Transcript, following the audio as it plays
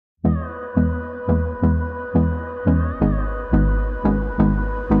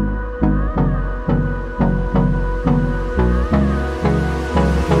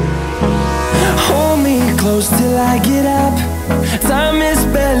I get up, time is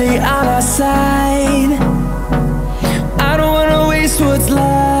barely on our side. I don't wanna waste what's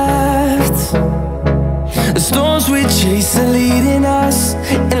left. The storms we chase are leading us,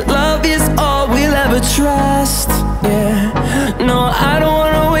 and love is all we'll ever trust. Yeah, no, I don't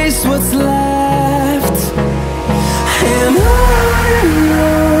wanna waste what's left. And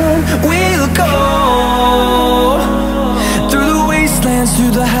on we'll go, through the wastelands,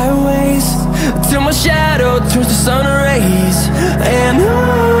 through the highways, till my shadow turns to sun rays. And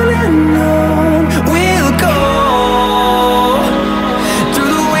on we'll go,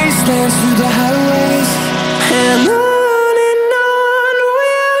 through the wastelands, through the highways, and on we'll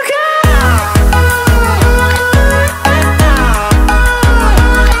go.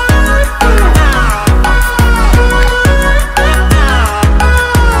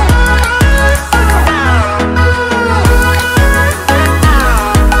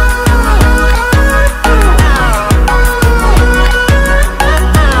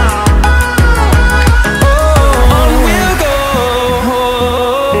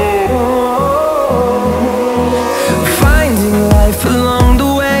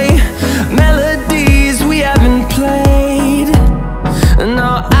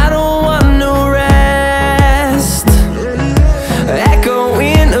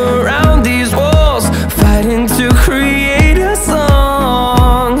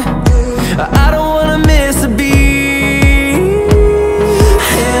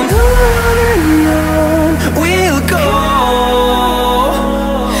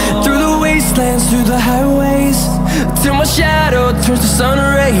 Through the highways, till my shadow turns to sun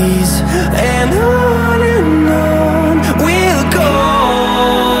rays. And on we'll go,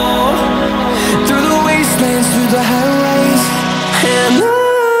 through the wastelands, through the highways, and on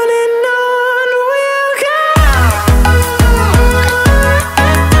we'll go.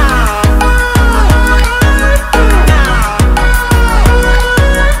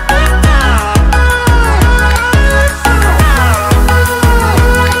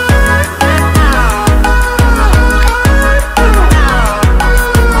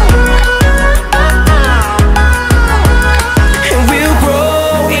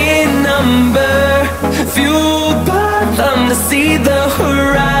 To see the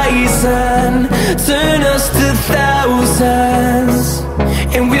horizon turn us to thousands,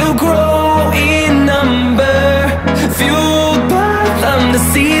 and we'll grow in number, fueled by them. To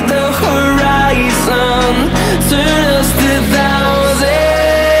see the horizon turn us to thousands,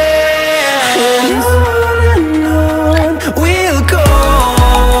 and on we'll go,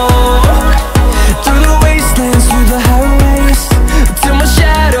 through the wastelands, through the highways, till my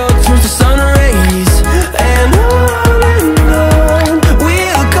shadow turns to sun rays. And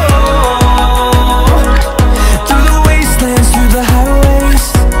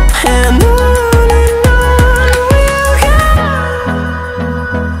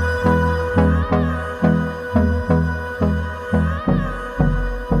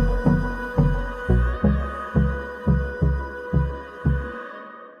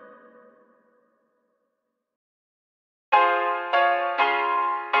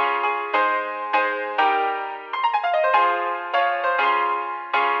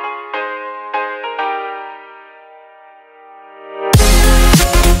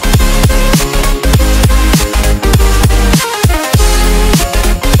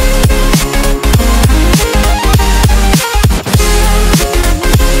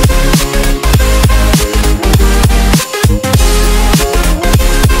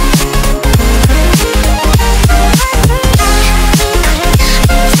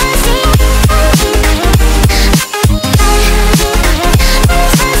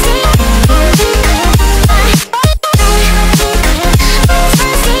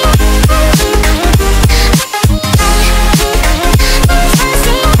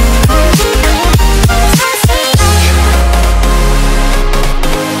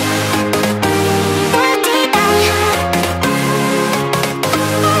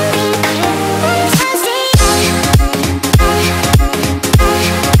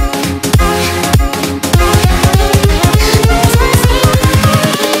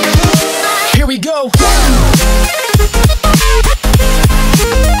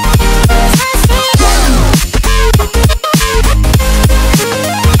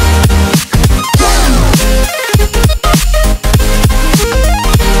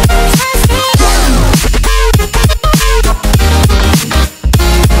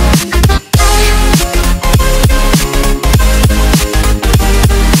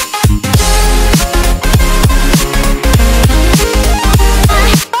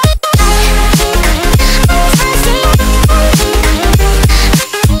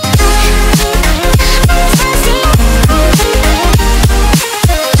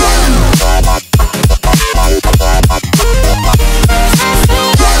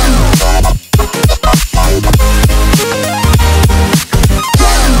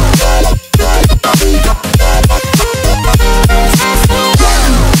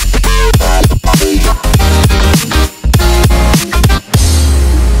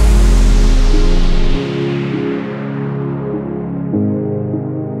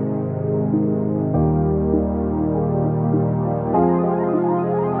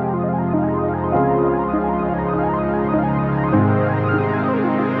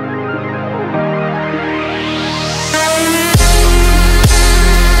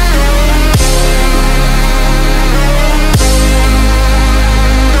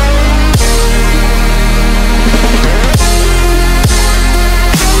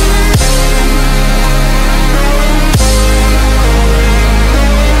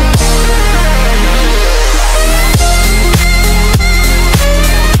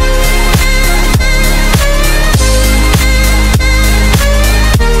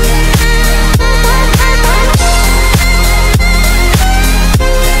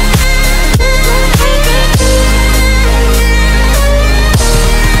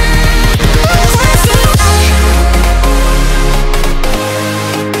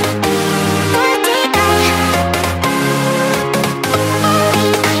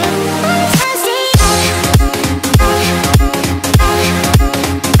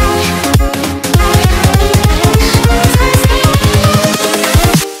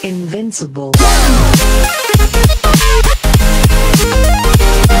impossible.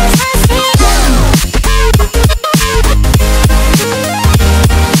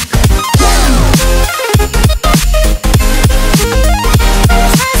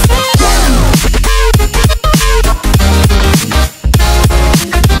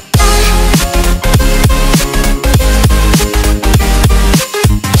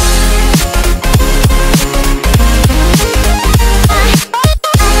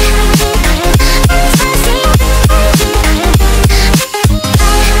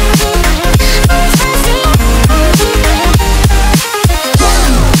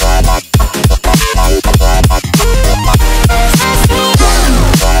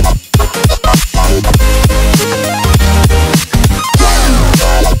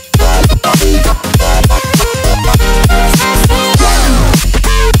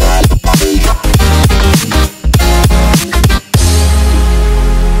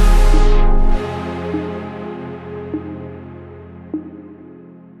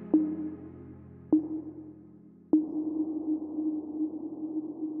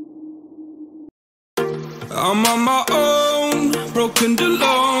 I'm on my own, broken and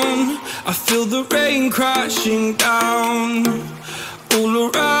alone. I feel the rain crashing down all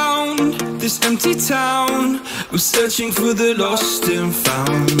around this empty town. I'm searching for the lost and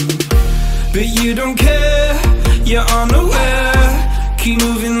found, but you don't care, you're unaware. Keep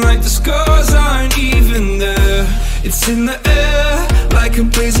moving like the scars aren't even there. It's in the air like a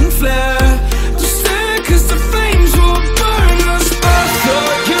blazing flare. Just stare, cause the flames will burn us. I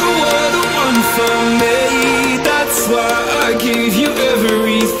thought you were the one for me, that's why I gave you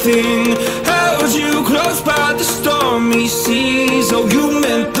everything. Held you close by the stormy seas. Oh, you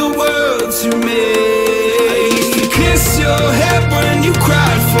meant the world to me. I used to kiss your head when you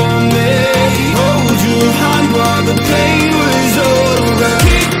cried for me, hold your hand while the pain was over,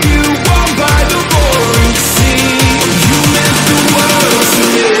 keep you warm by the roaring sea. Oh, you meant the world to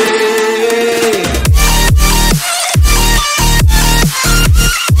me.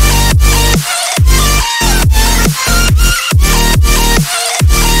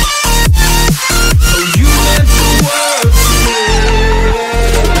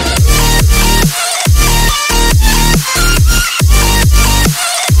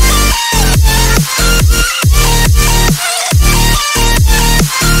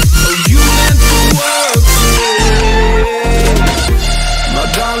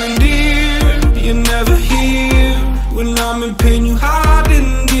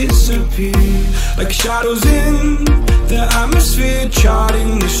 Like shadows in the atmosphere,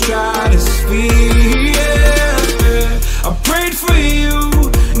 charting the stratosphere. Yeah. I prayed for you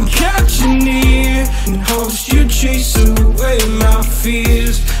and kept you near, in hopes you'd chase away my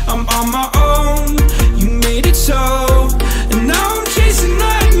fears. I'm on my own, you made it so, and now I'm chasing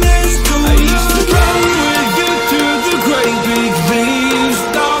nightmares too. I used to run with you through the great big leaves,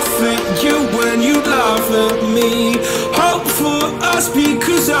 laugh at you when you laugh at me. Hope for us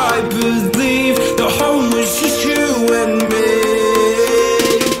because I believe the home was just you and me.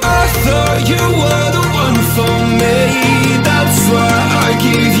 I thought you were the one for me, that's why I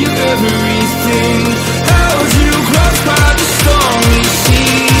gave you everything. Held you close by the stormy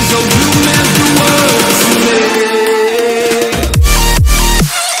seas. Oh, you meant the world to me.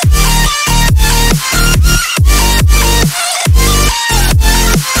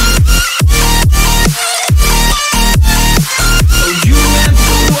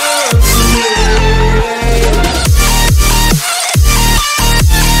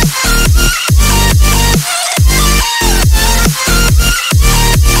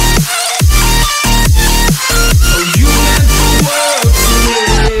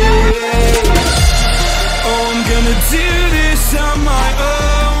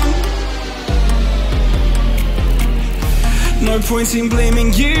 No point in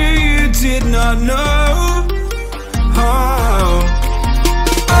blaming you, you did not know. Oh.